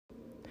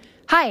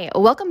Hi,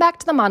 welcome back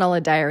to the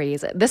Monolith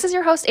Diaries. This is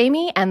your host,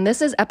 Amy, and this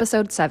is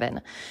episode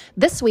 7.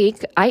 This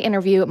week, I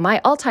interview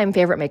my all-time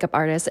favorite makeup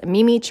artist,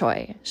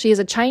 Choi. She is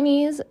a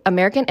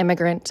Chinese-American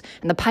immigrant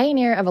and the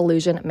pioneer of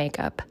illusion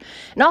makeup.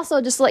 And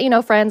also, just to let you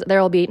know, friends,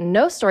 there will be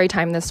no story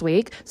time this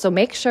week, so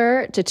make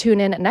sure to tune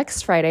in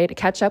next Friday to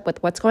catch up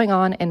with what's going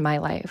on in my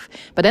life.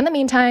 But in the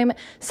meantime,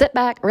 sit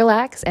back,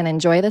 relax, and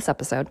enjoy this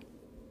episode.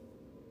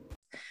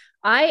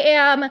 I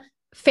am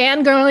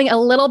fangirling a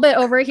little bit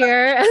over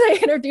here as I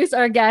introduce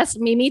our guest,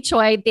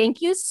 Choi.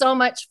 Thank you so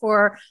much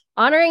for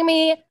honoring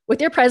me with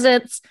your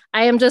presence.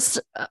 I am just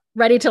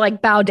ready to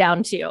bow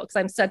down to you because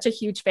I'm such a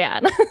huge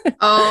fan.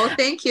 Oh,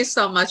 thank you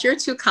so much. You're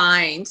too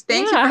kind.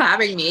 Thank you for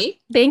having me.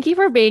 Thank you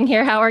for being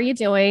here. How are you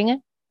doing?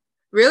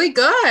 Really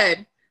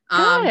good.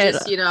 Good.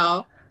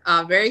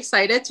 Very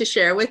excited to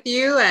share with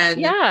you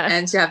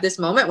and to have this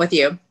moment with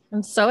you.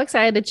 I'm so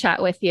excited to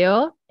chat with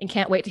you and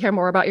can't wait to hear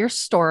more about your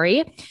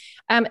story.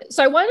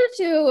 So I wanted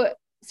to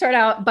start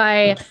out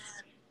by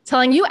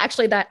telling you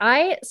actually that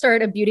I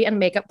started a beauty and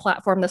makeup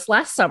platform this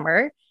last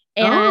summer.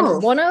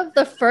 And one of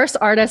the first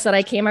artists that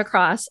I came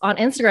across on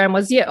Instagram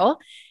was you.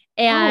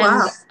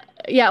 And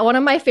one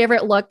of my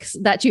favorite looks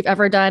that you've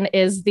ever done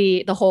is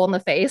the hole in the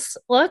face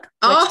look,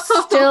 which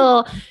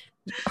still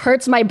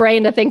hurts my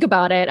brain to think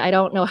about it. I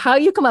don't know how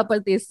you come up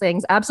with these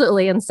things.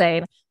 Absolutely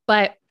insane.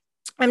 But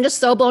I'm just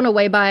so blown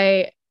away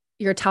by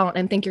your talent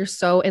and think you're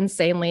so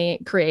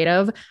insanely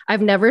creative.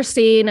 I've never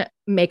seen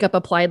makeup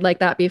applied like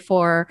that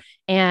before.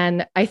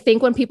 And I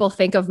think when people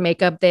think of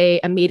makeup, they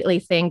immediately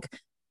think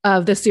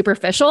of the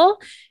superficial,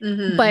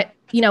 but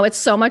it's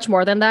so much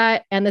more than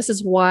that. And this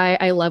is why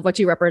I love what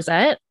you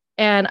represent.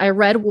 And I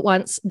read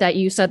once that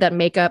you said that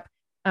makeup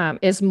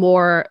is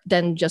more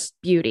than just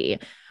beauty.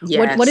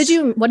 Yes. What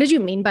did you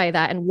mean by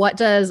that? And what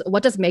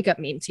does makeup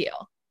mean to you?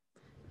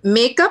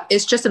 Makeup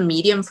is just a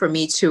medium for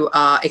me to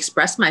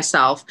express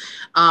myself.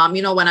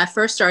 When I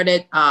first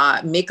started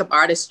makeup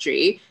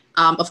artistry,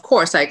 of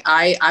course,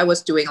 I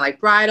was doing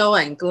bridal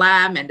and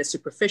glam and the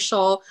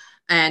superficial,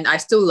 and I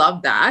still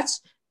love that.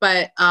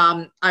 But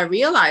I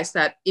realized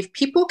that if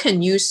people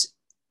can use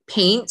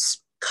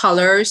paints,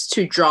 colors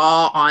to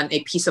draw on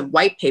a piece of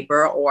white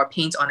paper or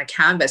paint on a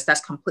canvas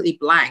that's completely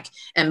blank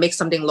and make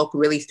something look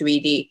really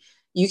 3D,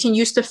 you can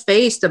use the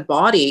face, the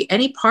body,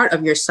 any part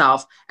of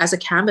yourself as a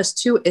canvas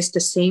too. Is the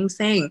same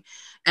thing.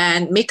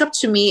 And makeup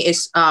to me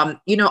is,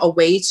 a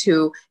way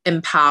to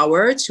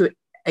empower, to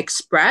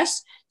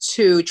express,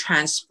 to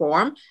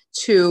transform,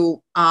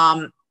 to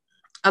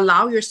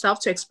allow yourself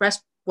to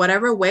express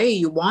whatever way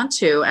you want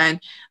to.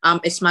 And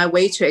it's my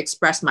way to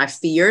express my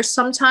fears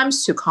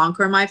sometimes, to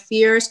conquer my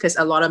fears, because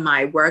a lot of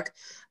my work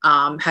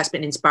has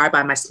been inspired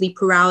by my sleep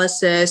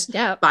paralysis,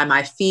 by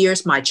my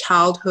fears, my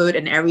childhood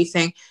and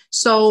everything.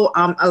 So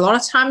a lot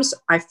of times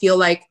I feel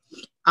like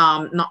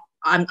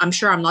I'm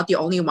sure I'm not the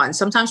only one.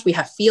 Sometimes we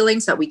have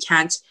feelings that we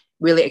can't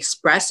really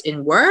express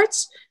in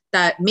words.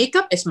 That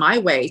makeup is my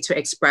way to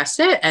express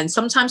it. And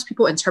sometimes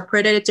people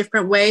interpret it a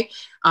different way,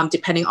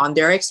 depending on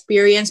their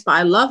experience. But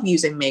I love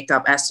using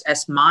makeup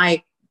as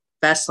my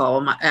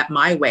vessel,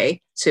 my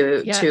way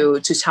to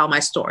tell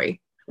my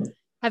story.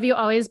 Have you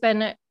always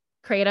been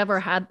creative or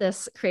had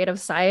this creative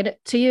side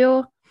to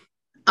you?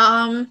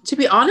 To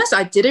be honest,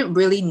 I didn't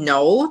really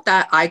know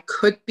that I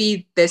could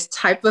be this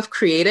type of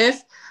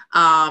creative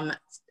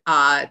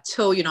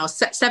till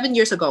 7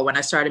 years ago when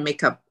I started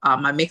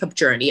my makeup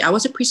journey. I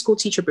was a preschool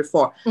teacher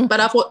before,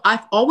 but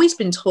I've always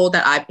been told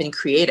that I've been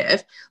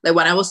creative. Like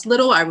when I was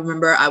little, I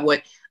remember I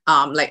would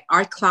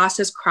art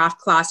classes, craft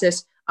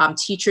classes.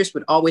 Teachers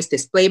would always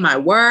display my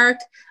work.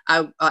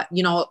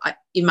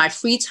 In my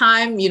free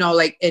time,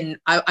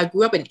 I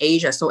grew up in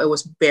Asia, so it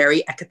was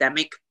very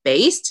academic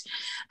based.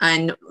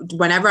 And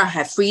whenever I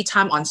had free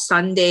time on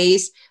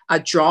Sundays,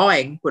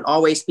 drawing would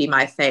always be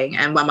my thing.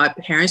 And when my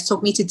parents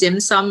took me to dim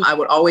sum, I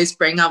would always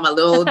bring out my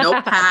little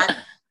notepad,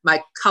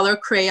 my color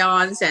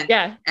crayons and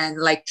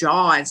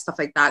draw and stuff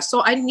like that.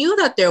 So I knew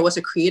that there was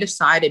a creative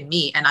side in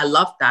me, and I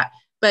loved that.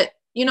 But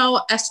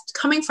as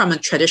coming from a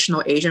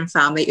traditional Asian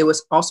family, it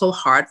was also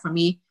hard for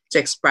me to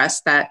express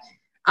that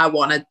I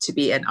wanted to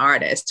be an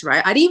artist,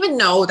 right? I didn't even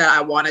know that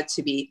I wanted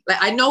to be,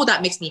 I know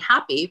that makes me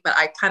happy, but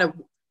I kind of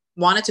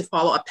wanted to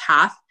follow a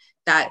path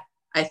that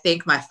I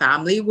think my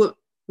family would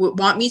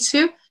want me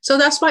to. So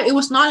that's why it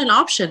was not an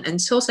option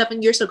until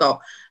 7 years ago.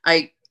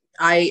 I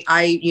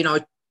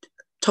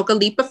took a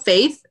leap of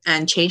faith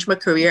and changed my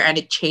career, and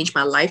it changed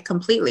my life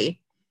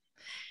completely.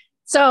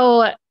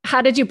 So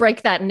how did you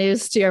break that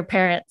news to your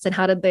parents, and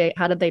how did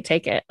they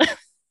take it?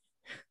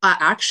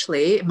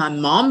 Actually, my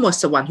mom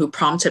was the one who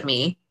prompted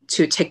me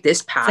to take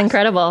this path. It's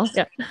incredible.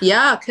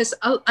 Yeah, because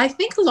I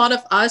think a lot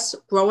of us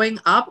growing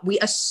up, we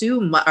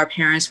assume what our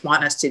parents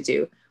want us to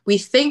do. We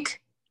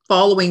think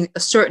following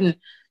a certain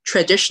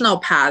traditional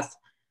path,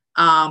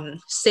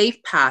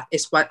 safe path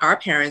is what our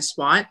parents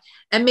want.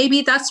 And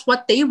maybe that's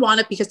what they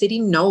wanted because they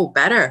didn't know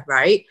better,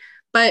 right?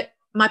 But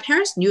my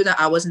parents knew that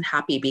I wasn't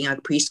happy being a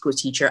preschool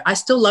teacher. I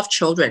still love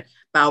children,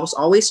 but I was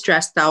always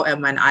stressed out.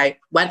 And when I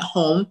went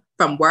home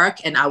from work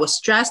and I was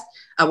stressed,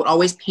 I would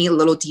always paint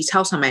little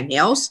details on my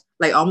nails,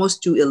 like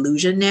almost do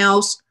illusion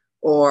nails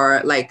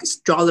or like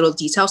draw little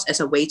details as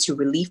a way to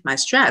relieve my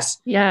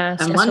stress. Yeah,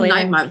 And stress one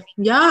reliever.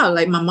 night,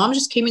 like my mom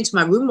just came into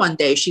my room one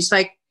day. She's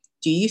like,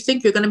 do you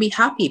think you're going to be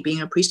happy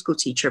being a preschool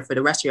teacher for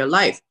the rest of your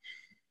life?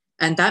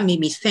 And that made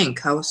me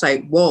think. I was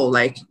like, whoa,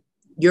 like,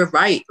 you're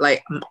right.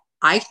 Like,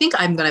 I think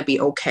I'm going to be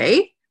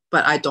okay,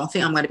 but I don't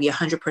think I'm going to be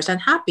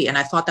 100% happy. And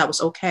I thought that was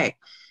okay.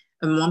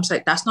 And mom's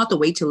like, that's not the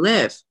way to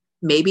live.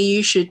 Maybe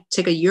you should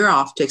take a year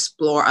off to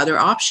explore other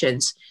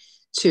options,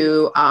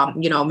 to,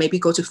 maybe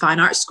go to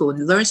fine art school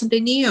and learn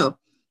something new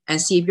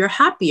and see if you're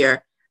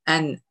happier.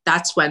 And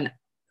that's when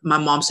my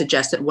mom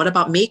suggested, what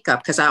about makeup?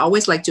 Because I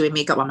always like doing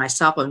makeup on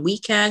myself on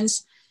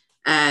weekends.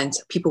 And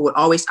people would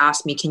always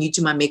ask me, can you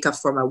do my makeup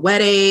for my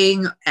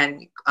wedding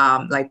and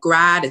like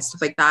grad and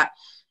stuff like that?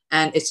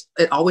 And it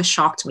always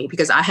shocked me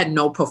because I had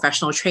no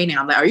professional training.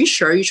 I'm like, are you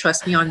sure you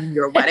trust me on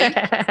your wedding?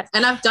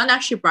 And I've done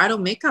actually bridal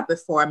makeup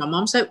before. And my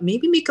mom said,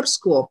 maybe makeup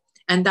school.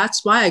 And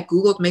that's why I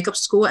Googled makeup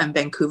school, and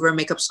Vancouver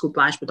Makeup School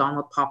Blanche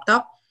McDonald popped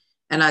up.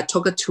 And I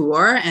took a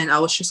tour and I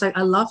was just like,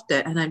 I loved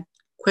it. And I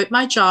quit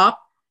my job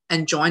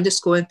and joined the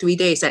school in 3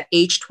 days at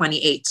age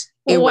 28.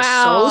 It was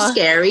so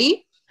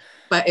scary,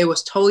 but it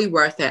was totally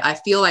worth it. I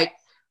feel like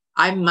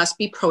I must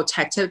be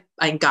protected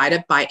and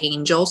guided by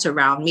angels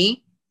around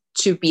me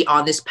to be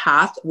on this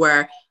path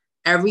where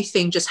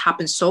everything just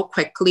happened so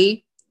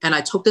quickly. And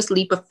I took this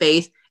leap of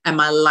faith and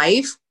my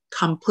life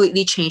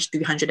completely changed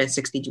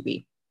 360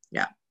 degrees.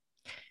 Yeah.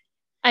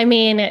 I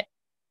mean,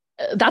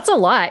 that's a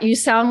lot. You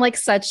sound like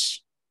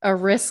such a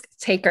risk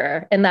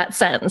taker in that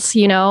sense,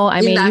 you know?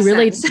 I mean,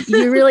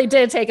 you really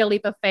did take a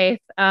leap of faith.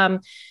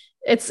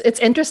 It's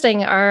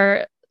interesting.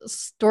 Our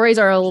stories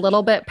are a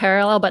little bit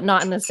parallel, but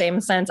not in the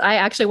same sense. I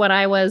actually, when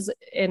I was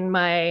in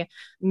my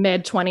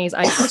mid 20s,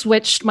 I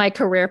switched my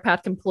career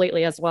path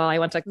completely as well. I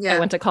went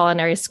to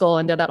culinary school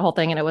and did that whole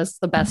thing. And it was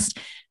the best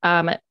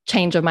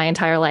change of my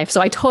entire life. So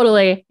I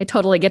totally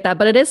get that,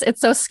 but it's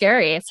so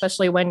scary,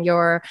 especially when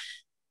you're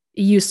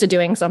used to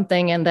doing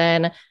something. And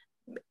then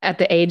at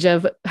the age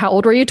of, how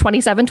old were you?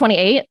 27,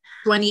 28?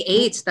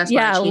 28. That's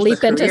when I changed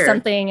leap my into career.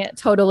 Something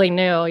totally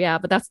new. Yeah.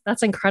 But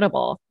that's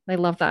incredible. I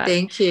love that.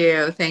 Thank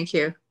you.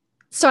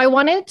 So I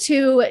wanted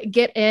to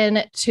get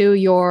into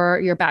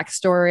your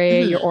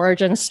backstory, your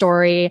origin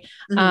story.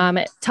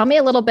 Tell me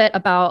a little bit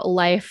about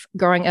life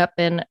growing up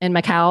in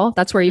Macau.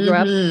 That's where you grew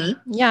up.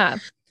 Yeah.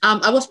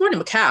 I was born in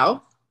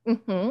Macau.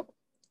 Mm-hmm.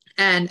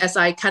 And as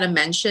I kind of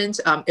mentioned,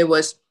 it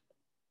was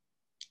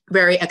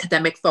very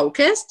academic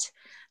focused.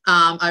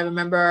 I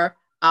remember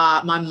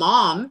my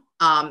mom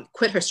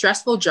quit her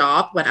stressful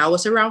job when I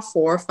was around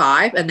 4 or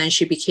 5, and then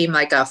she became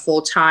like a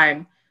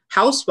full-time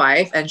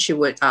housewife, and she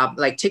would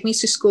like take me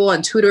to school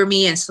and tutor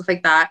me and stuff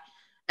like that.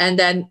 And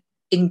then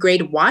in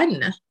grade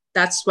 1,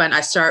 that's when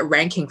I started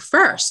ranking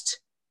first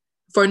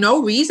for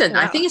no reason.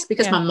 Wow. I think it's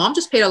because my mom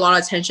just paid a lot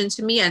of attention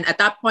to me, and at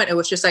that point it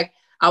was just like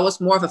I was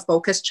more of a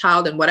focused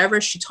child, and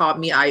whatever she taught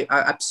me I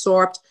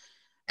absorbed.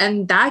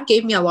 And that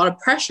gave me a lot of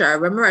pressure. I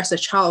remember as a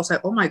child, I was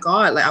like, oh my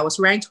God, like I was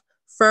ranked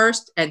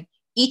first. And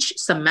each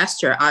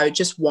semester, I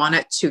just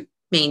wanted to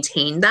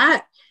maintain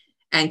that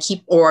and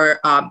keep, or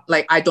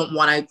like, I don't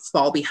want to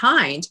fall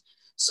behind.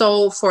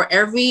 So for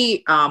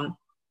every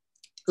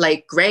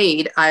like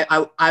grade,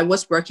 I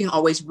was working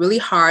always really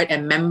hard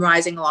and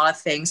memorizing a lot of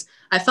things.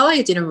 I felt like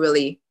I didn't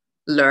really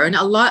learn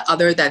a lot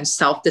other than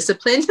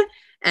self-discipline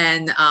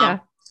and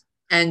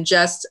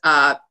just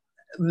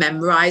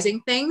memorizing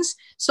things.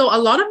 So a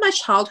lot of my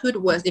childhood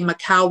was in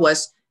Macau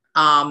was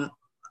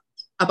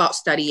about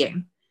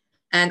studying,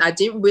 and I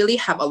didn't really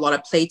have a lot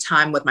of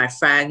playtime with my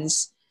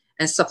friends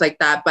and stuff like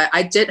that. But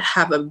I did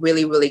have a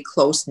really, really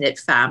close-knit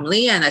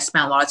family, and I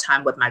spent a lot of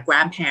time with my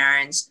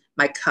grandparents,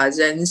 my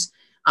cousins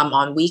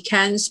on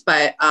weekends.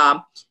 But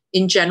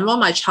in general,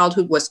 my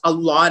childhood was a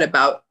lot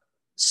about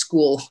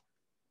school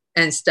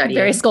and studying.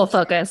 Very school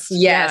focused.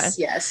 Yes.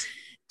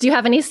 Do you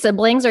have any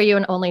siblings? Or are you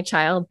an only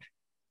child?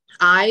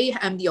 I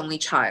am the only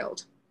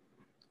child.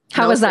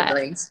 How was that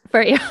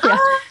for you? Yeah.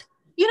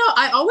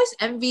 I always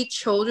envy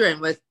children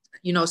with,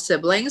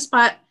 siblings,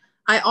 but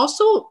I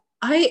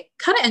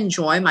kind of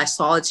enjoy my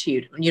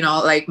solitude,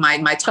 like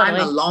my time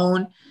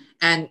alone.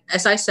 And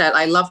as I said,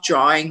 I love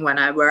drawing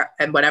whenever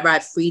I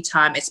have free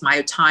time. It's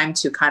my time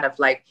to kind of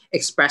like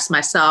express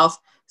myself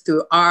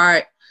through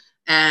art.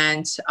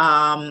 And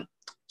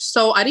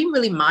so I didn't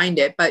really mind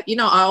it, but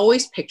I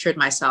always pictured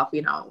myself,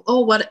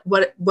 what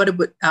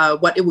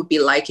it would be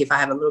like if I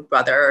have a little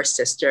brother or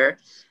sister,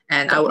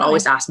 and I would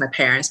always ask my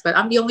parents. But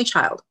I'm the only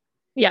child.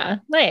 Yeah,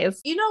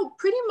 nice.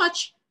 Pretty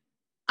much,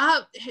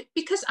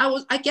 because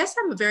I guess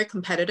I'm a very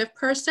competitive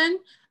person.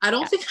 I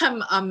don't think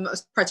I'm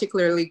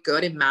particularly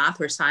good in math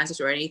or sciences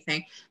or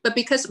anything, but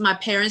because my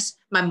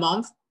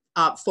mom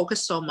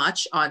focused so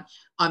much on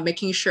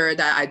making sure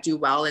that I do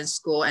well in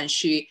school, and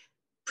she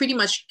pretty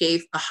much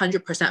gave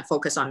 100%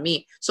 focus on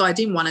me. So I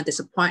didn't want to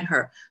disappoint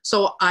her.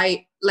 So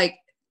I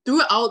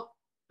throughout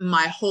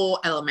my whole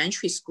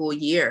elementary school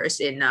years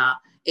in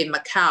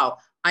Macau,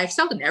 I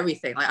excelled in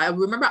everything. Like I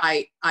remember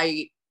I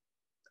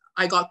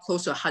I got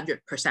close to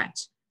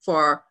 100%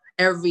 for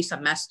every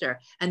semester.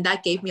 And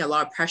that gave me a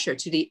lot of pressure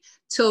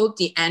till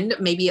the end,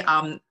 maybe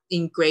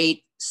in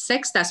grade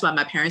 6, that's when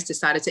my parents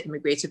decided to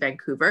immigrate to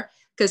Vancouver,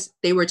 because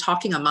they were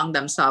talking among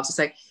themselves. It's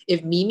like,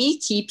 if Mimi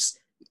keeps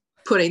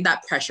putting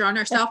that pressure on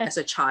herself as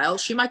a child,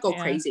 she might go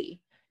crazy.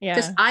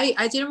 Because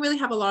I didn't really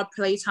have a lot of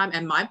playtime,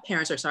 and my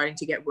parents are starting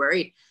to get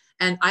worried.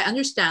 And I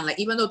understand, like,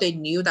 even though they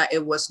knew that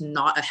it was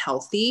not a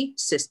healthy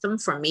system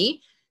for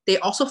me, they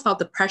also felt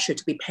the pressure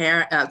to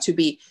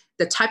be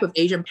the type of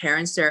Asian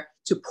parents there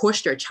to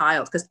push their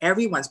child, because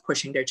everyone's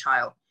pushing their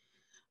child.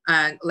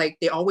 And like,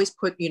 they always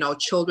put,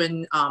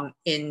 children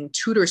in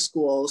tutor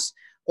schools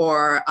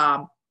or,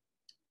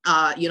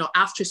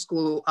 after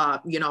school,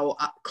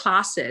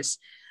 classes.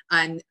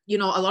 And, a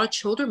lot of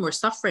children were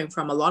suffering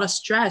from a lot of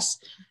stress.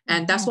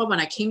 And that's why when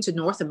I came to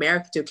North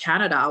America, to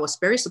Canada, I was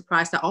very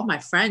surprised that all my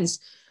friends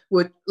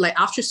would, like,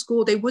 after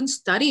school, they wouldn't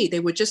study. They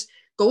would just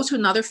go to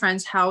another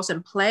friend's house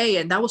and play.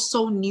 And that was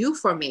so new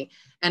for me.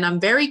 And I'm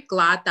very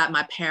glad that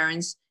my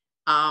parents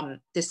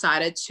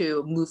decided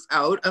to move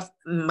out of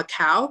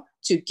Macau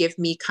to give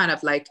me kind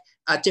of like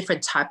a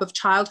different type of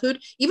childhood,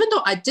 even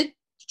though I did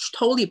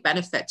totally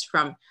benefit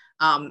from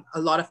a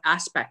lot of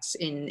aspects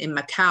in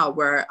Macau,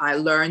 where I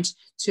learned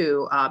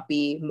to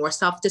be more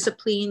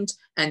self-disciplined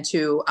and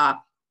to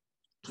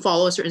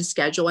follow a certain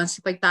schedule and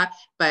stuff like that.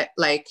 But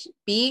like,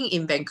 being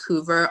in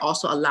Vancouver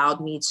also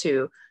allowed me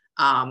to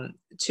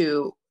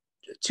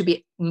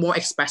be more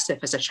expressive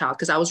as a child,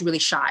 because I was really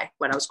shy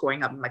when I was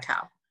growing up in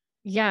Macau.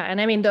 Yeah. And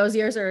I mean, those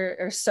years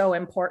are so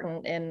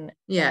important in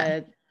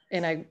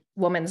a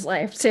woman's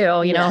life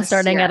too,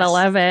 starting at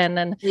 11.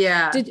 And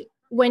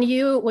when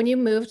you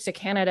moved to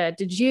Canada,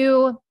 did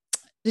you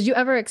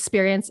ever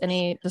experience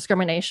any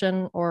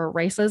discrimination or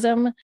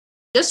racism?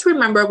 Just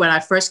remember when I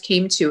first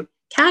came to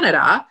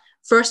Canada,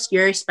 first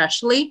year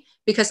especially,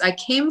 because I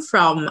came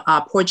from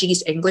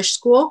Portuguese English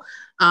school.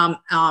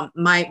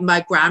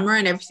 My grammar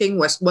and everything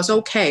was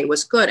okay,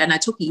 was good. And I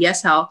took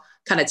ESL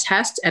kind of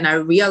test, and I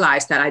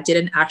realized that I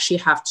didn't actually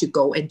have to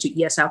go into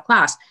ESL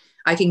class.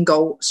 I can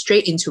go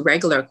straight into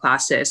regular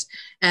classes.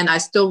 And I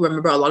still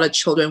remember a lot of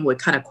children would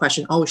kind of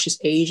question, oh, she's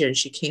Asian.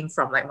 She came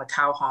from like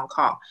Macau, Hong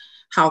Kong.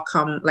 How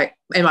come, like,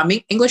 and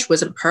my English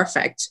wasn't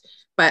perfect,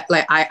 but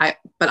like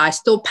I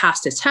still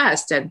passed the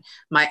test, and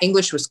my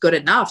English was good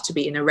enough to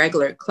be in a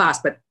regular class.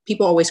 But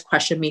people always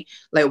question me,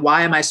 like,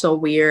 why am I so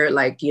weird?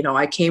 Like,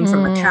 I came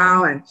from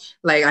Macau, and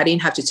like, I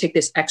didn't have to take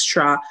this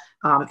extra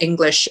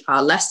English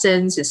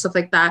lessons and stuff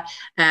like that.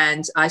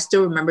 And I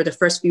still remember the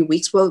first few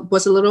weeks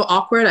was a little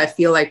awkward. I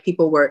feel like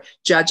people were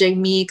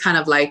judging me, kind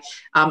of like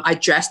I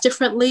dressed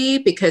differently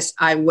because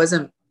I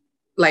wasn't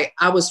like,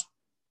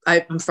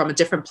 I'm from a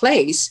different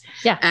place.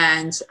 Yeah.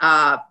 And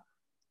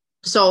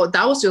so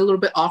that was a little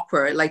bit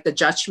awkward, like the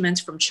judgment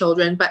from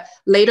children. But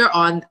later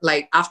on,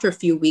 like after a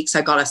few weeks,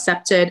 I got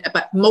accepted,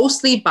 but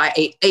mostly by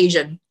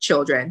Asian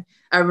children.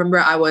 I remember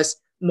I was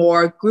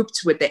more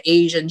grouped with the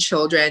Asian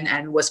children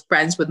and was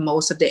friends with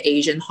most of the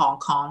Asian Hong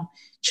Kong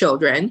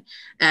children.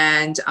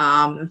 And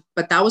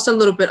but that was a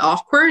little bit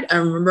awkward. I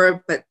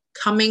remember, but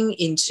coming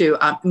into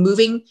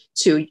moving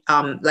to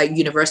like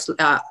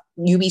university,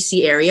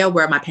 UBC area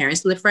where my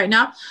parents live right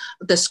now,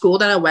 the school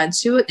that I went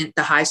to in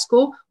the high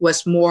school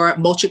was more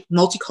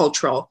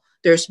multicultural.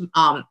 There's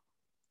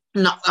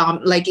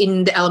not like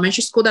in the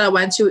elementary school that I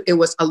went to, it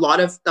was a lot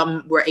of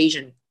them were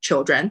Asian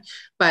children,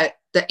 but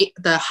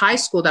the high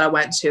school that I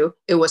went to,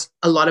 it was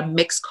a lot of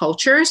mixed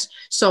cultures.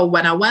 So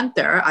when I went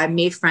there, I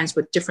made friends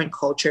with different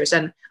cultures,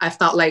 and I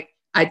felt like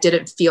I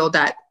didn't feel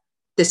that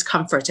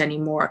discomfort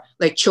anymore.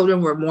 Like,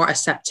 children were more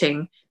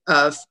accepting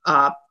of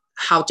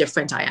how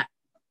different I am.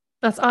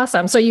 That's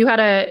awesome. So you had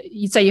a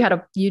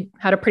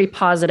pretty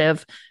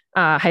positive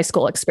high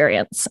school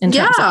experience in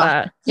terms of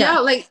that. Yeah,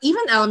 like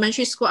even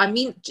elementary school, I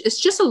mean, it's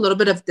just a little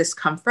bit of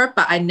discomfort,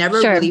 but I never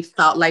really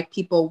felt like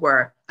people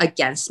were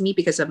against me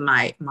because of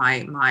my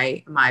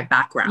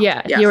background.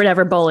 Yeah, you were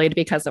never bullied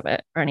because of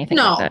it or anything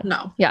like that.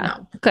 No. Yeah,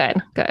 no.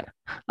 Good.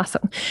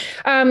 Awesome.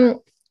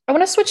 I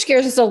want to switch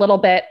gears just a little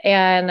bit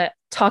and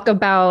talk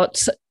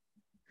about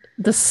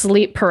the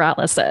sleep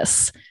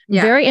paralysis.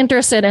 Yeah. Very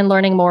interested in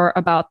learning more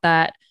about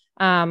that.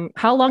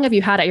 How long have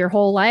you had it? Your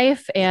whole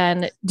life?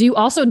 And do you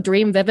also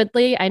dream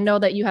vividly? I know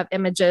that you have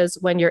images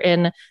when you're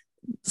in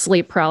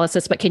sleep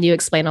paralysis, but can you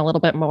explain a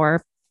little bit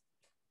more?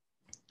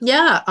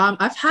 Yeah,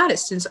 I've had it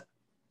since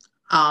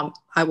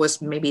I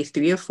was maybe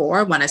 3 or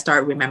 4 when I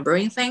started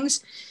remembering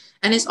things.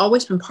 And it's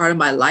always been part of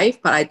my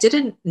life, but I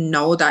didn't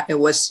know that it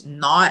was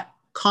not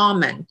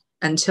common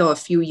until a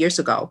few years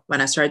ago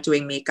when I started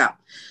doing makeup.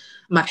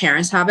 My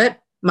parents have it.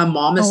 My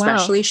mom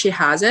especially, she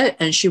has it.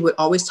 And she would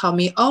always tell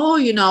me, oh,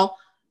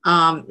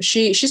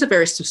 she's a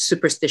very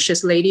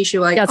superstitious lady. She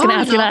was like, I was going to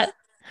ask you that.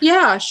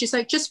 Yeah, she's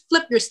like, just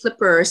flip your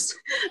slippers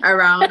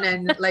around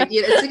and like,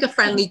 it's like a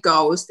friendly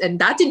ghost. And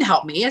that didn't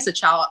help me as a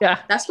child. Yeah.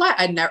 That's why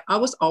I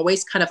was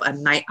always kind of a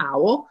night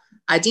owl.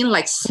 I didn't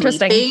like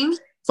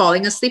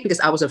falling asleep, because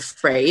I was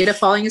afraid of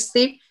falling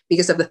asleep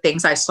because of the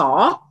things I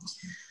saw.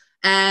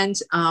 And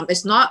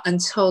it's not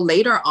until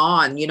later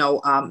on,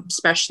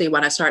 especially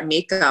when I start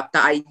makeup,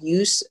 that I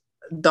use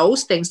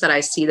those things that I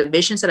see, the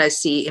visions that I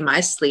see in my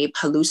sleep,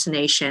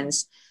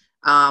 hallucinations,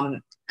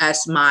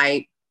 as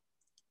my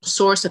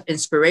source of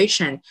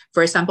inspiration.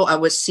 For example, I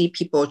would see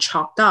people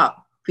chalked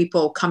up,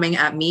 people coming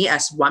at me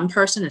as one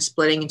person and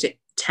splitting into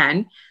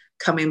 10,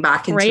 coming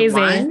back into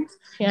one.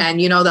 Yeah. And,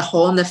 the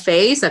hole in the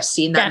face, I've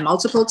seen that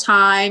multiple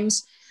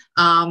times.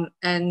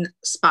 And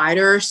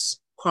spiders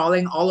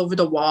crawling all over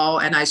the wall.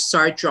 And I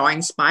started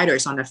drawing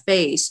spiders on the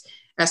face.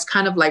 That's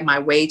kind of like my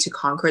way to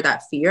conquer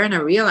that fear. And I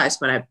realized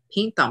when I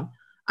paint them,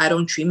 I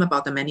don't dream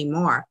about them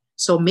anymore.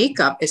 So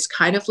makeup is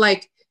kind of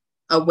like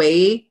a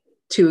way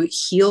to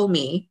heal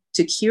me,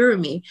 to cure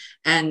me.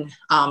 And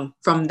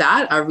from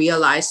that, I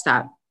realized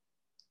that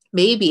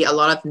maybe a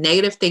lot of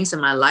negative things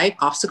in my life,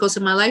 obstacles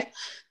in my life,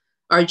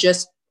 are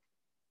just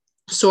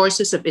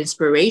sources of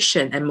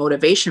inspiration and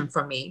motivation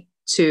for me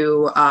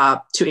to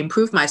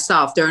improve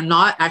myself. They're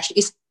not actually,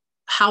 it's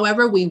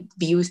however we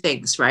view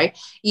things, right?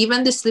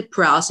 Even the sleep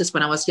paralysis,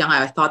 when I was young,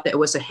 I thought that it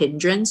was a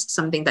hindrance,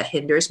 something that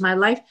hinders my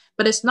life,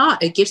 but it's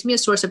not. It gives me a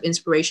source of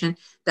inspiration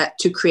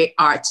to create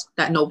art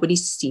that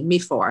nobody's seen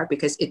before,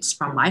 because it's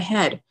from my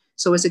head.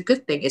 So it's a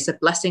good thing. It's a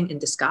blessing in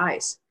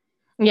disguise.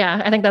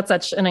 Yeah, I think that's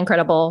such an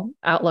incredible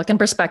outlook and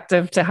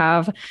perspective to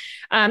have.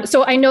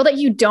 So I know that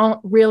you don't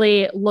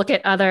really look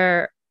at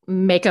other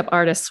makeup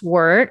artists'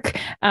 work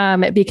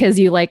because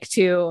you like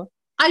to.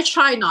 I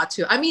try not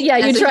to. I mean, yeah,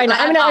 you try not.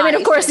 I mean,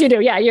 of course you do.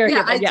 Yeah,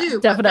 I do.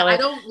 Definitely. I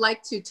don't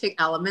like to take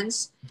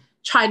elements.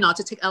 Try not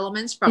to take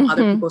elements from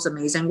other people's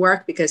amazing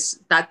work, because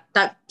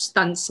that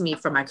stunts me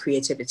from my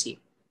creativity.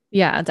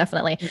 Yeah,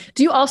 definitely.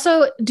 Do you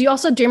also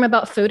dream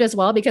about food as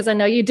well? Because I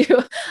know you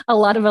do a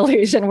lot of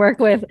illusion work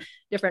with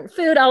different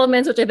food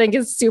elements, which I think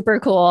is super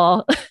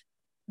cool.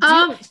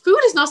 Food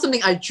is not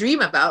something I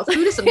dream about.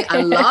 Food is something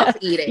I love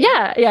eating.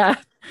 Yeah.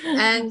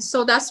 And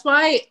so that's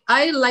why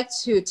I like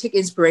to take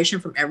inspiration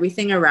from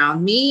everything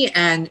around me.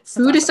 And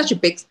food is such a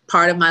big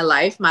part of my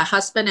life. My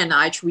husband and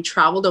I, we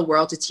travel the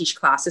world to teach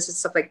classes and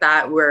stuff like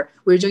that. We're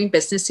doing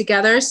business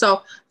together.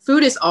 So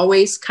food is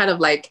always kind of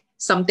like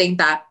something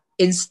that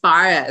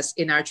inspires us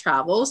in our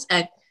travels.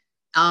 And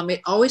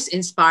it always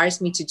inspires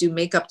me to do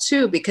makeup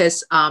too,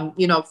 because,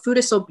 food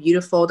is so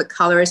beautiful, the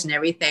colors and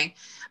everything.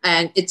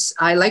 And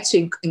I like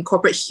to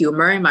incorporate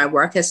humor in my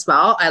work as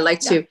well. I like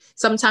to,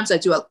 sometimes I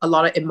do a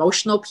lot of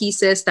emotional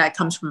pieces that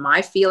comes from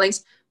my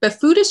feelings, but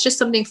food is just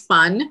something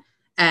fun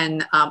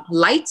and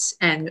light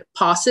and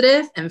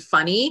positive and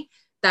funny,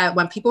 that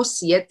when people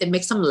see it, it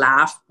makes them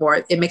laugh,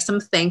 or it makes them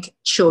think.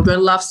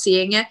 Children love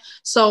seeing it.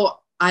 So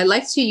I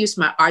like to use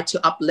my art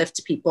to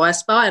uplift people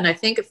as well. And I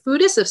think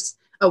food is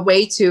a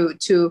way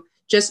to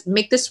just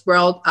make this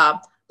world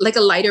like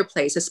a lighter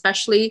place,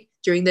 especially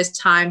during this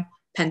time.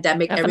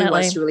 Pandemic, Definitely.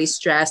 Everyone's really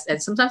stressed,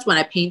 and sometimes when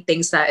I paint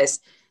things that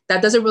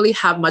doesn't really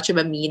have much of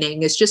a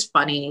meaning, it's just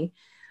funny,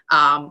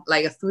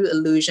 like a food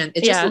illusion,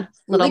 it just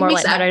really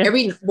makes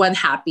everyone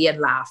happy and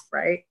laugh,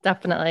 right?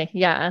 Definitely.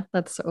 Yeah,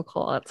 that's so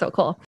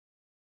cool.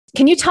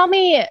 Can you tell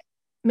me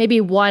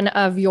maybe one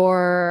of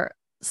your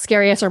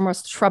scariest or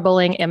most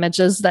troubling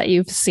images that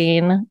you've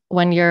seen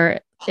when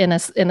you're in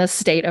a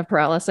state of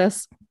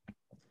paralysis?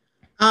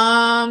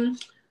 The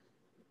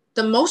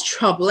most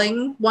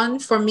troubling one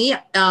for me,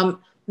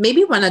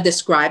 maybe when I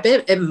describe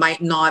it, it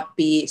might not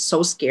be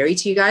so scary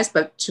to you guys,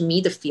 but to me,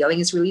 the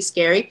feeling is really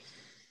scary,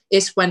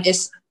 is when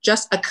it's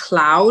just a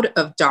cloud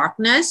of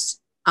darkness.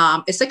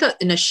 It's like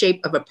in the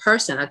shape of a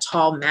person, a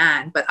tall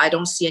man, but I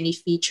don't see any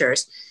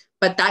features.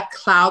 But that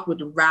cloud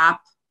would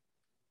wrap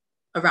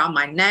around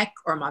my neck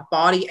or my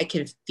body. I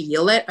can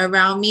feel it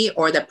around me,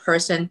 or the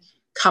person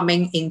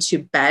coming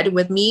into bed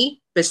with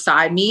me,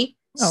 beside me.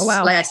 Oh,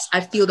 wow. Like I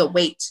feel the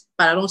weight,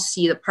 but I don't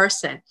see the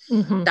person.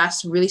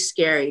 That's really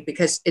scary,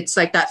 because it's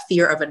like that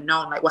fear of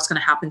unknown. Like, what's going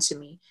to happen to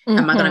me?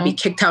 Am I going to be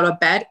kicked out of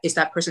bed? Is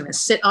that person going to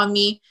sit on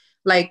me?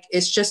 Like,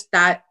 it's just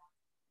that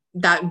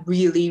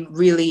really,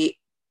 really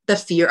the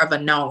fear of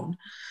unknown.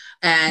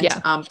 And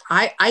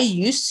I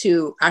used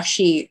to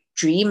actually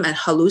dream and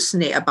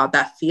hallucinate about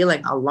that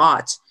feeling a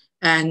lot.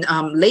 And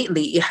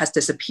lately it has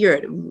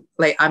disappeared.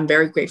 Like, I'm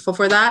very grateful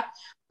for that.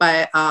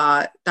 But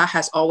that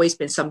has always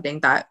been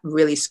something that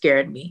really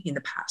scared me in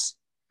the past.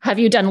 Have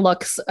you done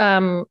looks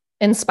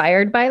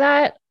inspired by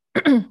that?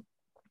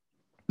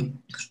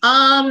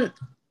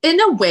 In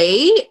a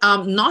way,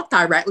 not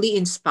directly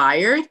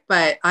inspired,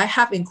 but I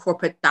have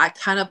incorporated that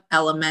kind of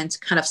element,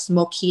 kind of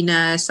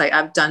smokiness. Like,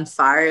 I've done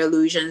fire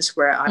illusions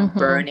where I'm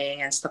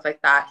burning and stuff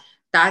like that.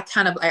 That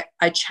kind of,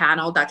 I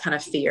channel that kind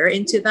of fear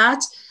into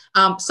that.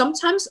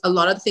 Sometimes a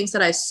lot of the things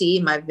that I see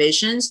in my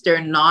visions,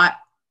 I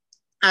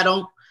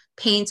don't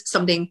paint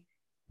something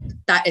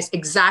that is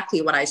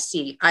exactly what I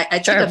see. I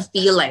take a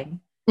feeling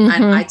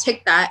and I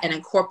take that and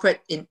incorporate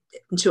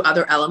into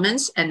other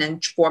elements and then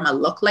form a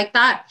look like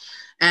that.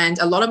 And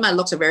a lot of my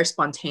looks are very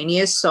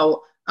spontaneous.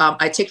 So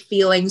I take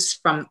feelings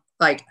from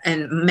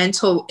and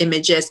mental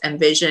images and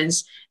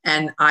visions,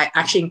 and I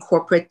actually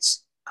incorporate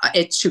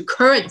it to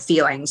current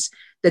feelings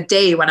the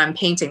day when I'm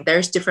painting,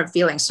 there's different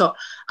feelings. So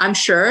I'm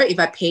sure if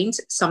I paint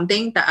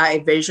something that I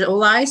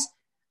visualize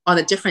on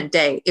a different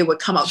day, it would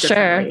come out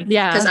differently.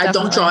 Yeah, because I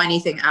definitely. don't draw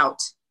anything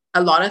out.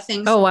 A lot of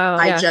things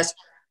I just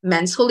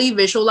mentally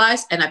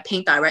visualize and I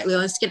paint directly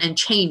on the skin and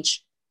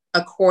change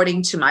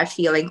according to my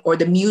feeling or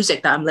the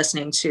music that I'm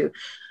listening to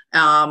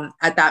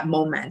at that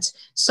moment.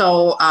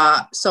 So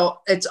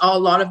it's a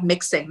lot of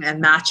mixing and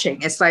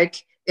matching. It's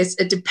like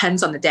it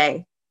depends on the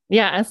day.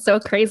 Yeah, it's so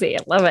crazy.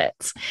 I love it.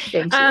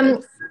 Thank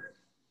you.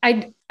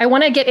 I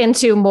want to get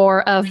into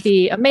more of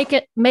the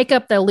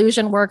makeup, the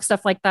illusion work,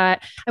 stuff like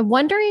that. I'm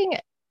wondering,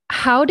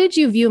 how did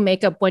you view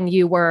makeup when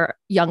you were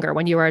younger,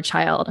 when you were a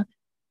child?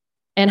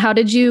 And how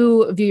did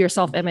you view your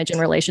self-image in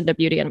relation to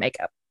beauty and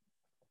makeup?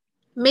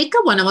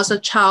 Makeup when I was a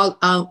child,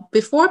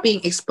 before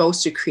being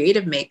exposed to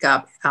creative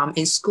makeup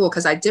in school,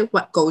 because I did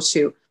go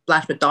to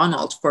Blanche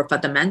McDonald for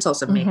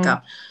fundamentals of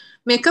makeup.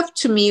 Makeup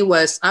to me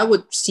was, I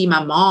would see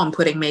my mom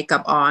putting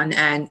makeup on,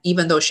 and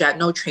even though she had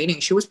no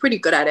training, she was pretty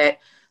good at it.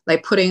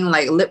 Like putting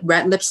like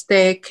red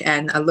lipstick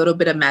and a little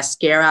bit of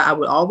mascara. I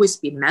would always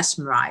be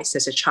mesmerized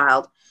as a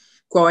child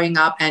growing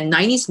up. And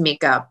 90s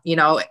makeup, you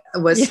know,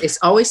 it's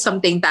always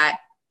something that,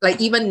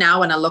 like, even now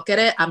when I look at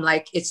it, I'm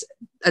like, it's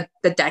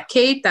the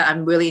decade that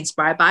I'm really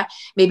inspired by.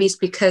 Maybe it's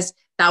because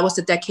that was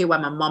the decade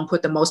when my mom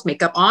put the most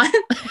makeup on.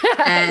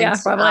 And yeah,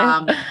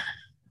 probably.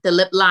 The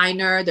lip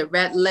liner, the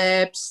red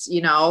lips,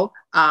 you know,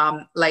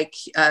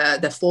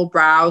 the full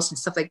brows and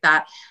stuff like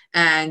that.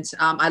 And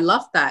I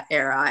love that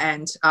era.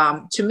 And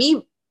to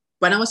me,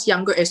 when I was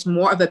younger, it's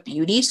more of a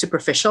beauty,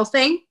 superficial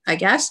thing, I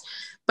guess.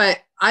 But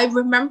I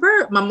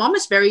remember my mom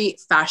is very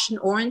fashion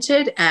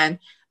oriented, and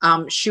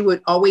she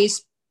would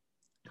always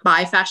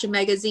buy fashion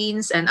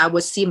magazines, and I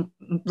would see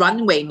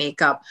runway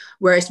makeup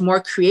where it's more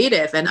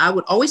creative, and I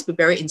would always be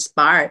very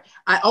inspired.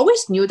 I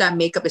always knew that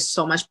makeup is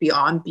so much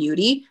beyond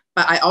beauty,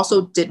 but I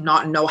also did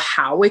not know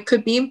how it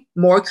could be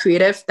more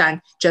creative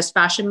than just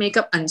fashion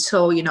makeup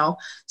until, 7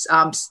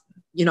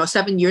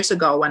 years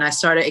ago when I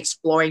started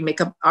exploring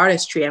makeup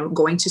artistry and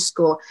going to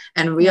school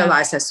and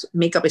realized that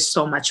makeup is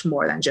so much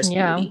more than just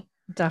beauty.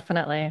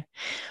 Definitely.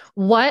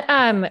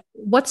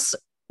 What's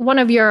one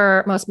of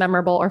your most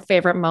memorable or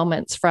favorite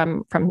moments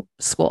from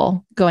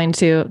school, going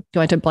to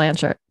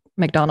Blanche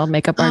McDonald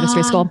Makeup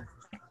Artistry School?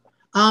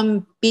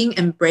 Being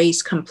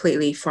embraced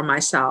completely for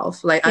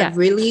myself. Like, I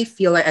really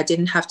feel like I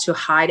didn't have to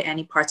hide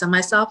any parts of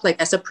myself. Like,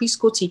 as a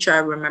preschool teacher, I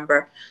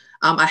remember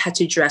I had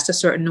to dress a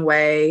certain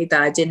way,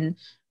 that I didn't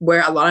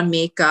wear a lot of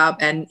makeup.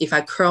 And if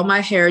I curl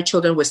my hair,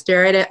 children would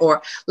stare at it.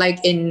 Or like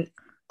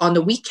on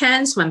the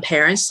weekends when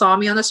parents saw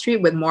me on the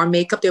street with more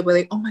makeup, they'll be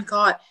like, oh my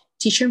God,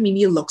 Teacher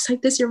Mimi looks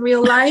like this in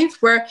real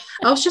life. Where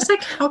I was just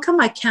like, how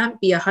come I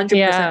can't be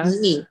 100%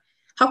 Mimi?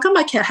 How come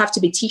I can't have to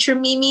be Teacher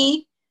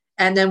Mimi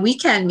and then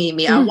weekend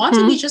Mimi? I want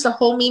to be just a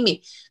whole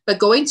Mimi. But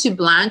going to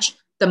Blanche,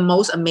 the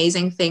most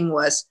amazing thing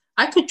was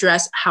I could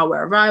dress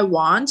however I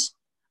want.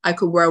 I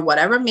could wear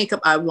whatever makeup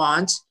I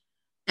want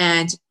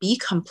and be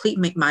complete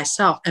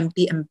myself and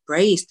be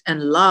embraced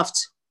and loved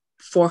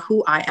for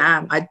who I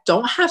am. I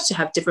don't have to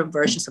have different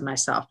versions of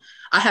myself.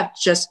 I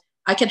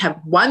can have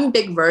one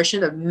big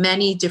version of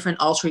many different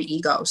alter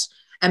egos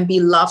and be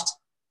loved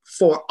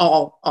for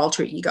all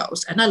alter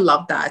egos. And I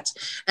love that.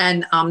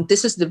 And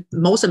this is the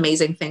most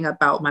amazing thing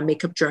about my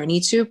makeup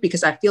journey too,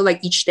 because I feel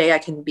like each day I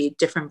can be a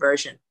different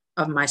version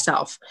of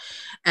myself.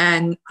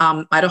 And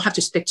I don't have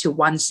to stick to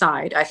one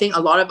side. I think a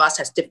lot of us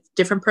has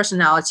different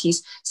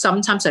personalities.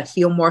 Sometimes I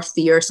feel more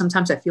fear.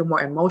 Sometimes I feel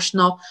more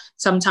emotional.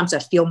 Sometimes I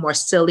feel more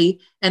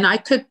silly. And I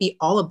could be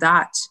all of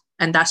that.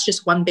 And that's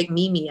just one big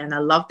Mimi. And I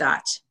love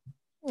that.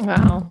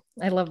 Wow.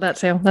 I love that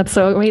too. That's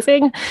so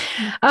amazing.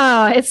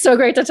 It's so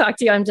great to talk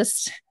to you. I'm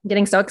just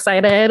getting so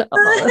excited.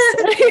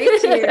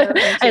 Thank you.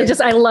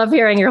 I love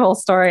hearing your whole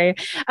story.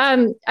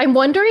 I'm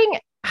wondering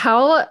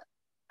how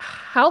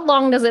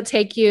long does it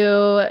take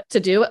you to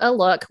do a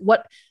look?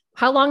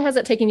 How long has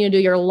it taken you to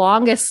do your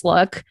longest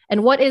look?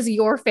 And what is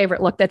your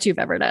favorite look that you've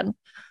ever done?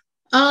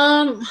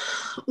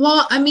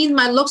 Well, I mean,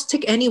 my looks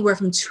take anywhere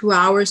from 2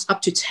 hours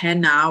up to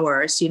 10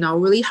 hours,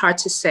 really hard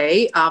to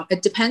say.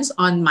 It depends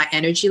on my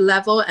energy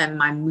level and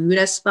my mood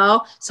as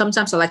well.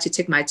 Sometimes I like to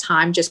take my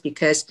time just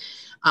because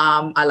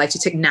I like to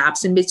take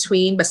naps in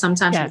between. But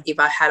sometimes if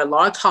I had a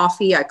lot of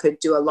coffee, I could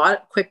do a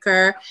lot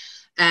quicker.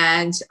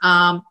 And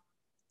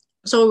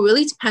so it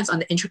really depends on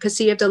the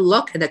intricacy of the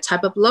look and the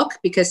type of look,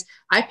 because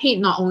I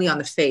paint not only on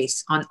the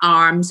face, on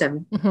arms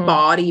and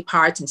body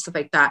parts and stuff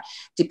like that,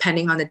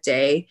 depending on the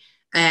day.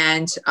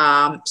 And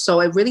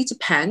so it really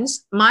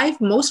depends. My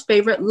most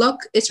favorite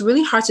look, it's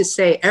really hard to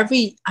say.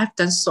 I've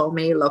done so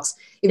many looks.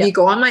 If you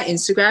go on my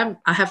Instagram,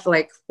 I have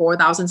like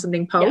 4,000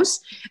 something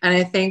posts, and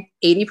I think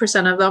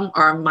 80% of them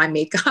are my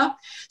makeup.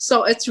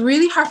 So it's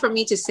really hard for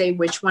me to say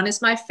which one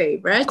is my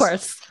favorite. Of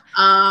course.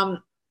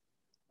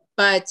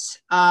 But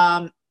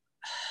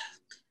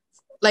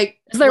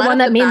is there one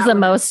that means the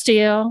most to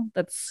you?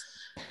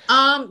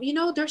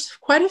 There's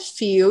quite a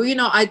few.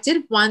 I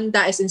did one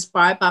that is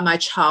inspired by my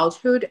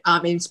childhood,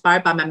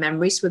 inspired by my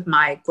memories with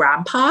my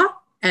grandpa.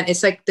 And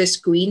it's like this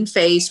green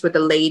face with a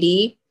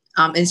lady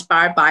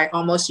inspired by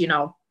almost,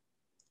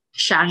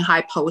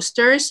 Shanghai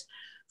posters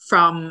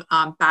from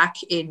back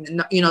in,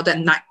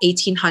 the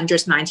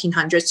 1800s,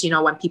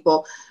 1900s, when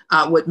people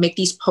would make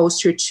these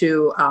posters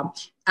to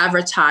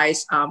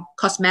advertise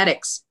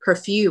cosmetics,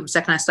 perfumes,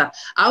 that kind of stuff.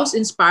 I was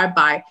inspired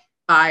by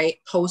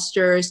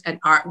posters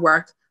and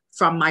artwork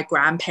from my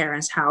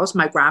grandparents' house,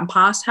 my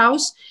grandpa's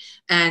house.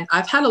 And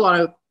I've had a lot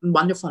of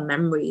wonderful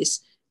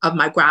memories of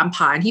my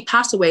grandpa, and he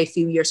passed away a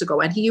few years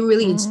ago, and he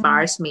really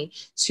inspires me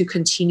to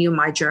continue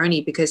my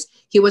journey because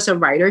he was a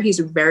writer.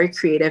 He's a very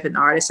creative and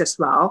artist as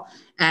well.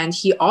 And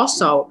he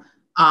also,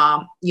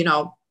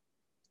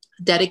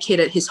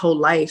 dedicated his whole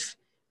life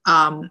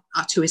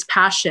to his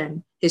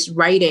passion, his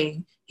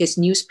writing, his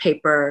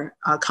newspaper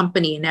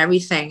company and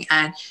everything.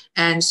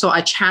 And so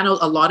I channeled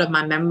a lot of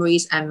my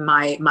memories and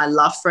my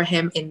love for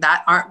him in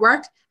that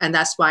artwork. And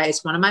that's why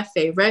it's one of my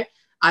favorite.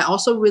 I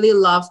also really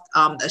loved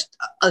a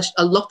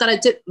look that I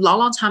did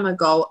long time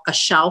ago, a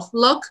shelf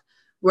look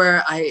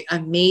where I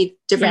made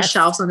different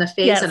shelves on the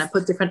face and I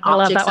put different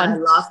objects that I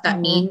love that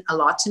mean a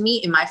lot to me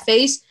in my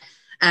face.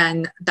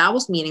 And that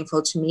was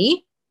meaningful to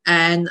me.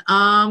 And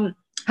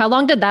how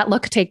long did that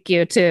look take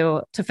you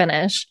to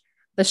finish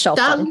the shelf?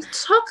 That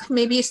took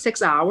maybe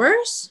 6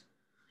 hours.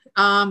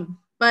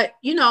 But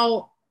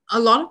a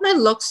lot of my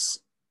looks,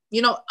 a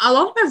lot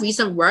of my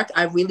recent work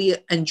I really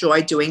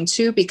enjoy doing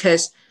too,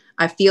 because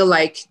I feel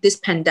like this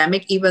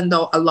pandemic, even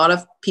though a lot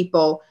of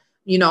people,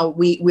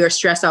 we are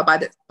stressed out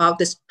about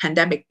this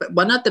pandemic, but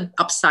one of the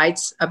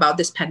upsides about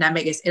this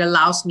pandemic is it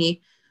allows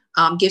me,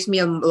 gives me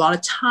a lot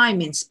of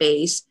time and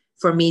space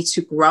for me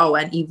to grow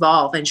and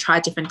evolve and try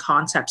different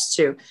concepts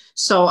too.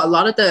 So a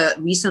lot of the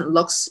recent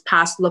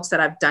past looks that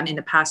I've done in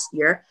the past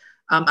year,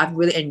 I've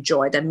really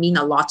enjoyed and mean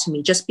a lot to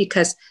me, just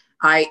because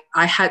I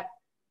had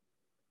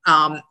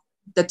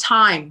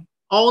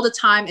all the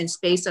time and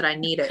space that I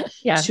needed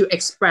to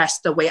express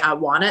the way I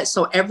wanted.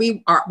 So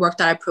every artwork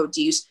that I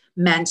produced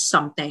meant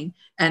something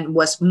and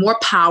was more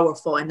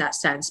powerful in that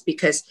sense,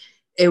 because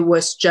it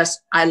was just,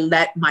 I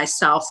let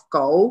myself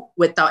go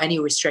without any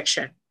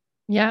restriction.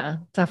 Yeah,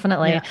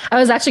 definitely. Yeah. I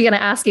was actually going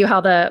to ask you how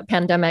the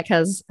pandemic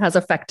has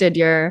affected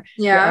your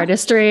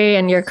artistry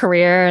and your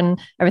career and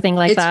everything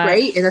like that. It's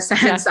great in a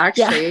sense,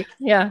 actually.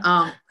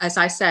 Yeah. As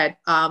I said,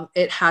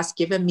 it has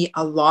given me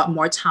a lot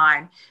more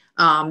time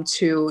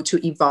to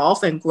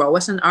evolve and grow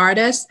as an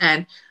artist.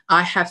 And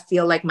I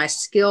feel like my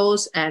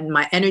skills and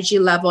my energy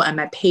level and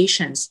my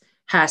patience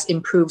has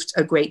improved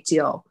a great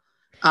deal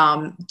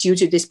due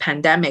to this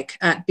pandemic.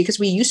 Because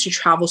we used to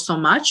travel so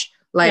much,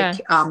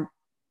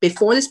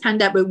 before this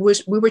pandemic,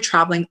 we were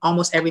traveling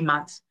almost every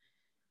month.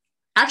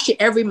 Actually,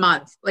 every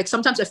month, like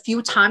sometimes a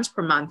few times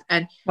per month.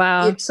 And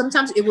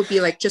sometimes it would be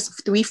like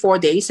just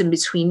 3-4 days in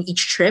between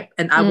each trip.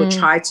 And I would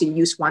try to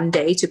use one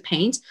day to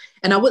paint,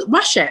 and I would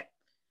rush it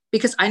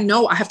because I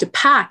know I have to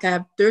pack.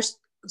 There's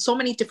so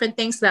many different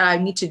things that I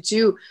need to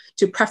do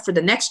to prep for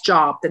the next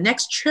job, the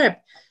next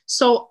trip.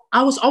 So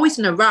I was always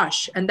in a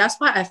rush. And that's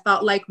why I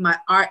felt like my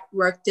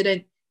artwork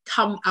didn't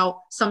come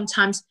out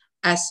sometimes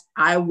as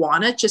I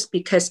wanted, just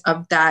because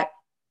of that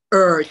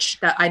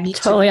urge that I need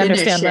to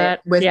finish it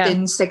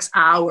within 6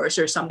 hours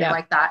or something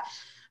like that.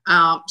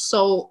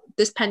 So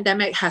this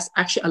pandemic has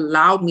actually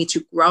allowed me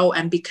to grow.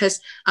 And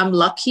because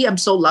I'm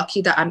so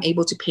lucky that I'm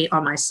able to paint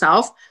on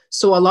myself.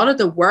 So a lot of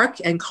the work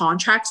and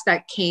contracts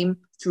that came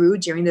through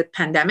during the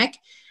pandemic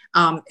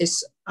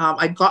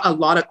I got a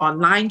lot of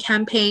online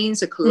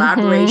campaigns,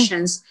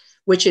 collaborations,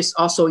 which is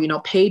also,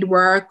 paid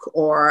work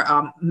or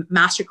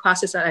master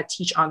classes that I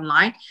teach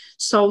online.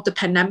 So the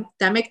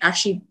pandemic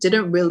actually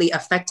didn't really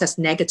affect us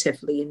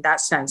negatively in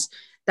that sense.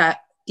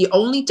 That the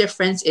only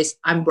difference is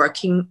I'm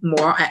working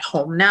more at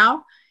home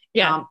now.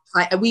 Yeah.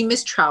 We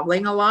miss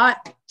traveling a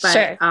lot,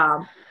 but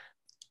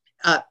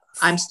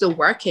I'm still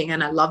working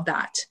and I love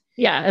that.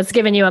 Yeah, it's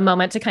given you a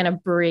moment to kind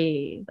of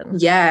breathe. And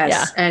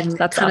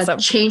that's kind awesome. of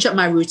change up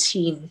my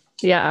routine.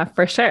 Yeah,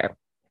 for sure.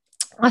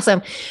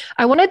 Awesome.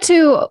 I wanted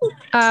to,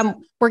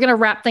 we're going to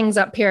wrap things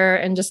up here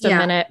in just a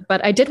minute,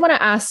 but I did want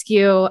to ask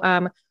you,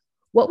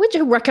 what would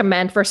you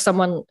recommend for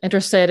someone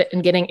interested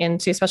in getting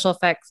into special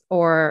effects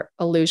or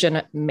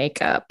illusion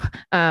makeup?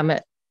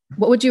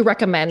 What would you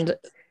recommend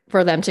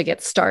for them to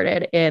get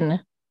started in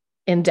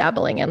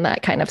dabbling in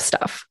that kind of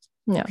stuff?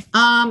 Yeah.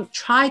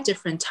 Try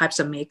different types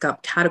of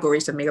makeup,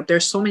 categories of makeup.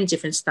 There's so many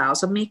different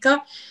styles of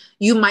makeup.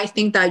 You might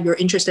think that you're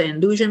interested in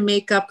illusion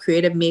makeup,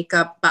 creative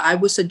makeup, but I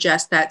would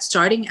suggest that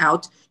starting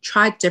out,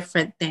 try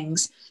different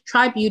things.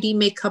 Try beauty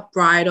makeup,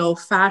 bridal,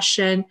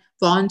 fashion,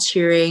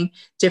 volunteering,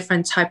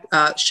 different type,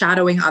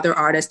 shadowing other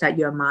artists that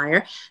you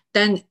admire.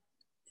 Then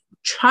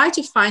try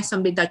to find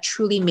something that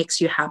truly makes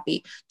you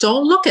happy.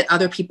 Don't look at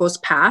other people's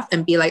path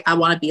and be like, I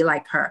want to be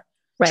like her.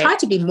 Right. Try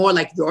to be more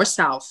like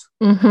yourself.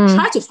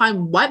 Try to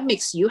find what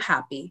makes you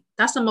happy.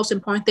 That's the most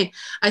important thing.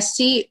 I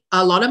see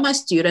a lot of my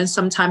students,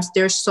 sometimes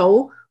they're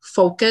so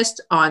focused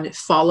on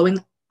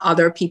following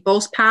other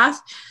people's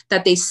path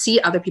that they see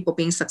other people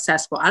being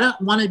successful. I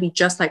don't want to be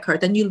just like her.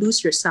 Then you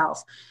lose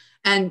yourself.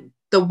 And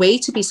the way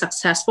to be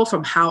successful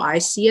from how I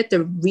see it,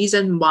 the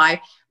reason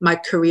why my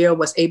career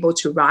was able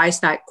to rise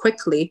that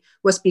quickly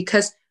was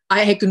because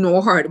I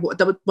ignored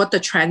what the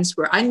trends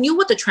were. I knew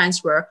what the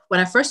trends were when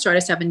I first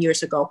started 7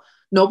 years ago.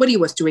 Nobody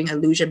was doing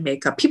illusion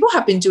makeup. People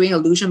have been doing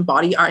illusion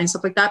body art and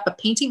stuff like that, but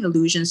painting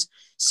illusions,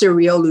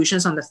 surreal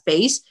illusions on the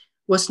face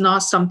was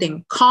not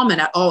something common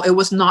at all. It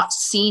was not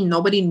seen.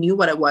 Nobody knew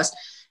what it was.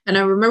 And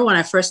I remember when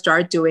I first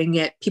started doing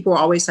it, people were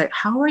always like,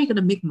 how are you going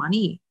to make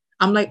money?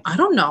 I'm like, I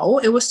don't know.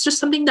 It was just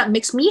something that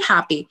makes me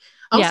happy.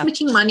 I was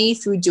making money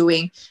through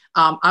doing,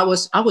 I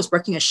was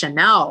working at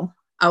Chanel.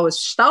 I was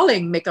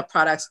selling makeup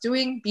products,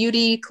 doing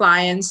beauty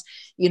clients,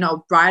 you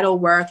know, bridal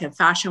work and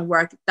fashion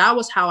work. That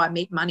was how I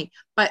made money.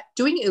 But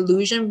doing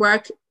illusion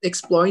work,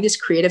 exploring this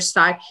creative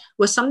side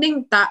was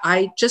something that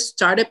I just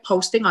started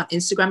posting on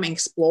Instagram and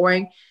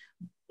exploring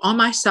on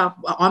myself,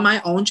 on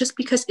my own, just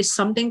because it's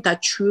something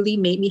that truly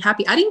made me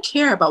happy. I didn't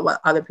care about what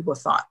other people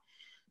thought,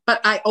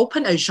 but I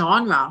opened a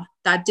genre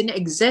that didn't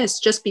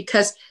exist just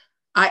because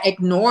I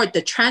ignored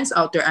the trends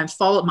out there and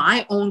followed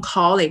my own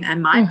calling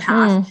and my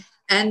path.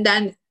 And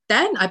then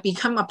I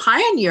become a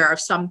pioneer of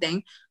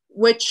something,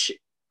 which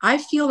I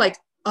feel like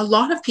a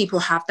lot of people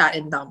have that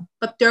in them,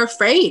 but they're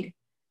afraid.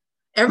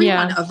 Every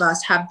one of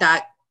us have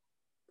that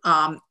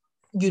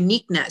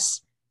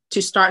uniqueness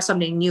to start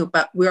something new,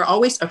 but we're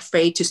always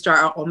afraid to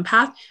start our own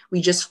path.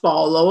 We just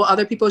follow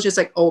other people, just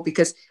like, oh,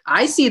 because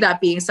I see that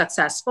being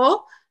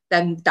successful,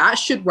 then that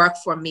should work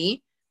for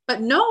me. But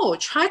no,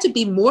 try to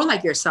be more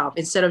like yourself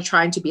instead of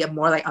trying to be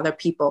more like other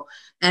people,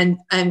 and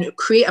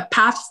create a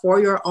path for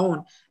your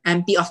own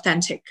and be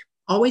authentic.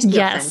 Always be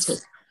authentic.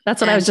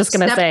 That's what I was just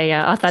going to say.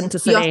 Yeah.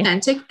 Authenticity. Be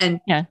authentic and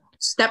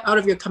step out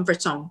of your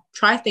comfort zone.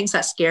 Try things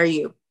that scare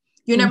you.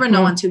 You never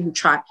know until you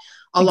try.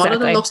 A lot of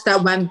the looks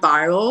that went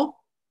viral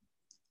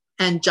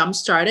and jump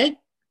started.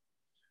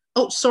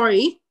 Oh,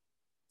 sorry.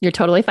 You're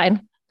totally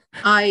fine.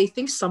 I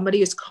think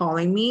somebody is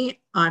calling me.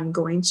 I'm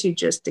going to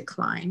just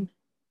decline.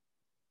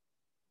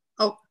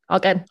 Oh, all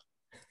good.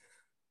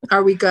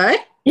 Are we good?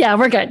 Yeah,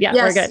 we're good. Yeah,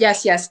 yes, we're good.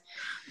 Yes.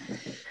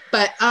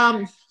 But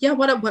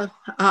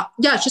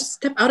just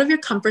step out of your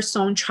comfort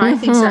zone. Try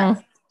things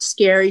that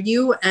scare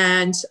you.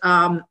 And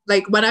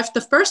like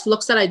the first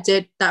looks that I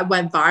did that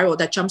went viral,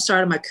 that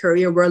jumpstarted my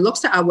career, were looks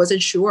that I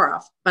wasn't sure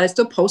of, but I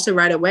still posted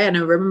right away. And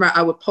I remember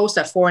I would post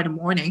at 4 a.m,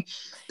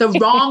 the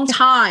wrong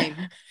time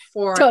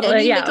for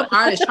any makeup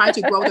artist trying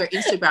to grow their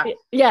Instagram.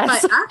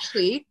 Yes. But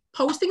actually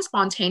posting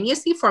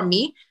spontaneously, for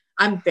me,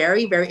 I'm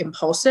very, very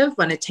impulsive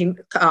when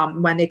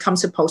it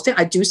comes to posting.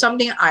 I do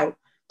something, I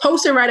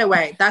post it right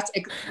away. That's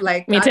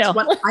like, me that's too.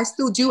 what I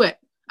still do it.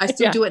 I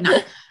still do it now.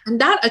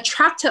 And that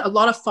attracted a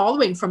lot of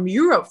following from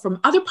Europe, from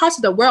other parts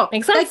of the world.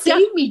 Makes sense. That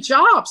gave me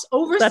jobs,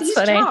 overseas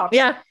jobs.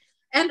 Yeah.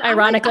 And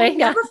ironically, I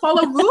never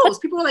follow rules.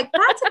 People are like,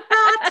 that's a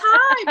bad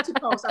time to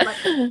post. I'm like,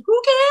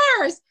 who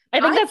cares? I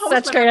think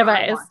that's such great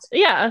advice.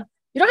 Yeah.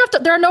 You don't have to,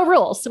 there are no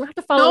rules. You don't have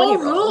to follow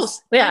any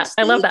rules. Yeah.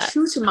 I love that.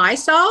 True to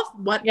myself,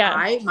 what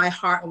my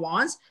heart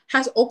wants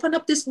has opened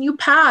up this new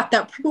path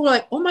that people are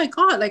like, oh my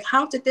God, like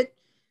how did it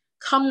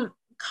come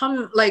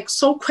like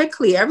so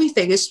quickly?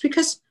 Everything is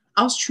because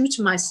I was true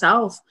to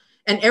myself,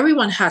 and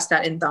everyone has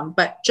that in them,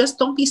 but just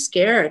don't be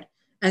scared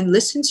and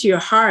listen to your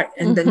heart,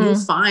 and then you'll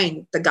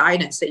find the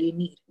guidance that you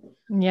need.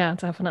 Yeah,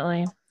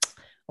 definitely.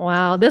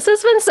 Wow. This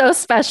has been so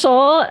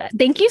special.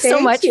 Thank you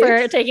so much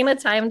for taking the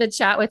time to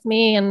chat with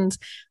me. And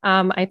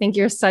I think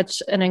you're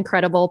such an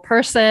incredible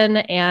person,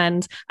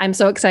 and I'm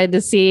so excited to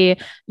see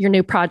your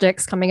new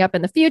projects coming up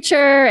in the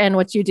future and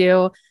what you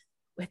do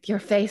with your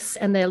face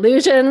and the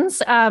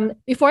illusions.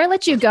 Before I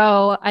let you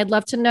go, I'd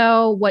love to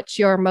know what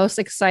you're most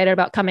excited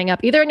about coming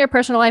up, either in your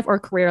personal life or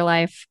career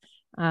life.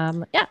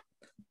 Well,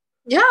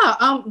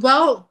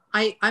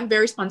 I'm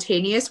very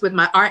spontaneous with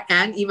my art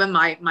and even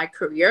my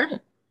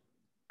career.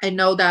 I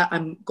know that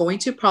I'm going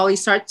to probably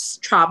start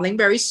traveling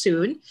very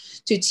soon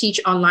to teach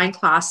online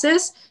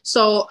classes.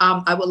 So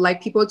I would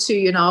like people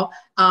to,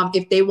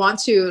 if they want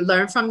to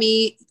learn from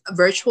me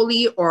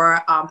virtually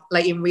or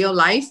like in real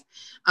life,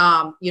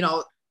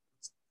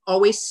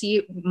 always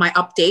see my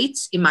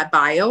updates in my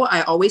bio.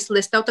 I always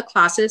list out the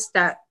classes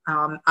that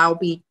I'll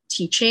be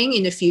teaching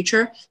in the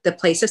future, the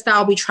places that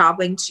I'll be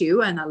traveling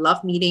to. And I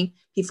love meeting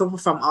people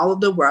from all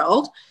over the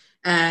world.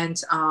 And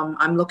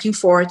I'm looking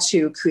forward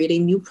to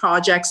creating new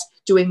projects,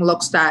 doing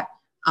looks that,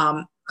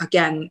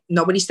 again,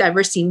 nobody's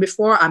ever seen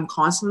before. I'm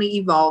constantly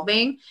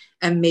evolving,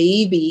 and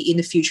maybe in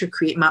the future,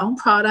 create my own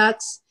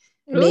products.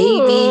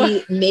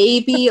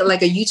 Maybe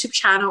like a YouTube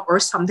channel or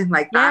something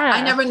like that. Yeah.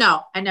 I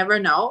never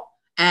know.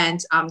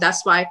 And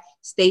that's why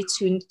stay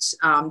tuned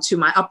to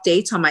my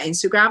updates on my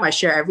Instagram. I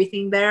share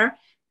everything there.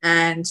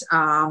 And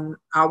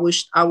I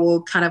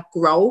will kind of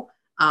grow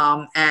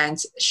and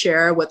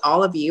share with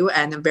all of you.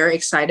 And I'm very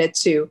excited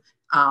to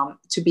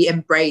be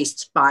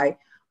embraced by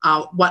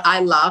what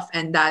I love,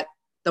 and that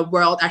the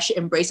world actually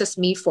embraces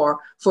me for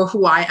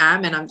who I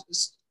am. And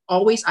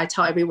I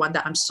tell everyone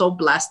that I'm so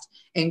blessed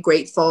and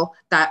grateful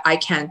that I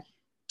can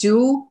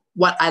do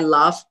what I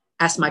love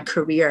as my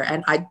career.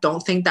 And I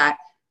don't think that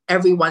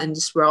everyone in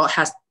this world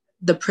has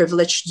the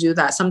privilege to do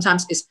that.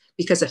 Sometimes it's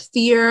because of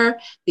fear,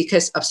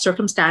 because of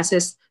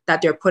circumstances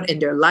that they're put in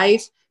their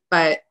life.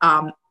 But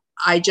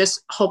I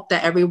just hope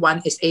that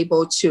everyone is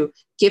able to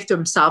give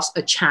themselves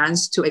a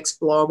chance to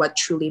explore what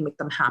truly makes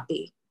them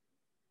happy.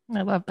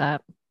 I love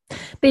that.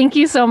 Thank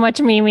you so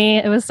much, Mimi.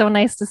 It was so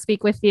nice to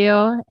speak with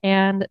you.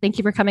 And thank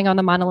you for coming on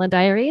the Monolin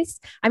Diaries.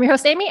 I'm your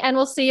host, Amy, and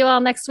we'll see you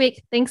all next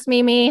week. Thanks,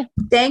 Mimi.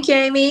 Thank you,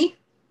 Amy.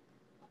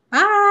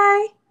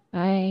 Bye.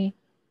 Bye.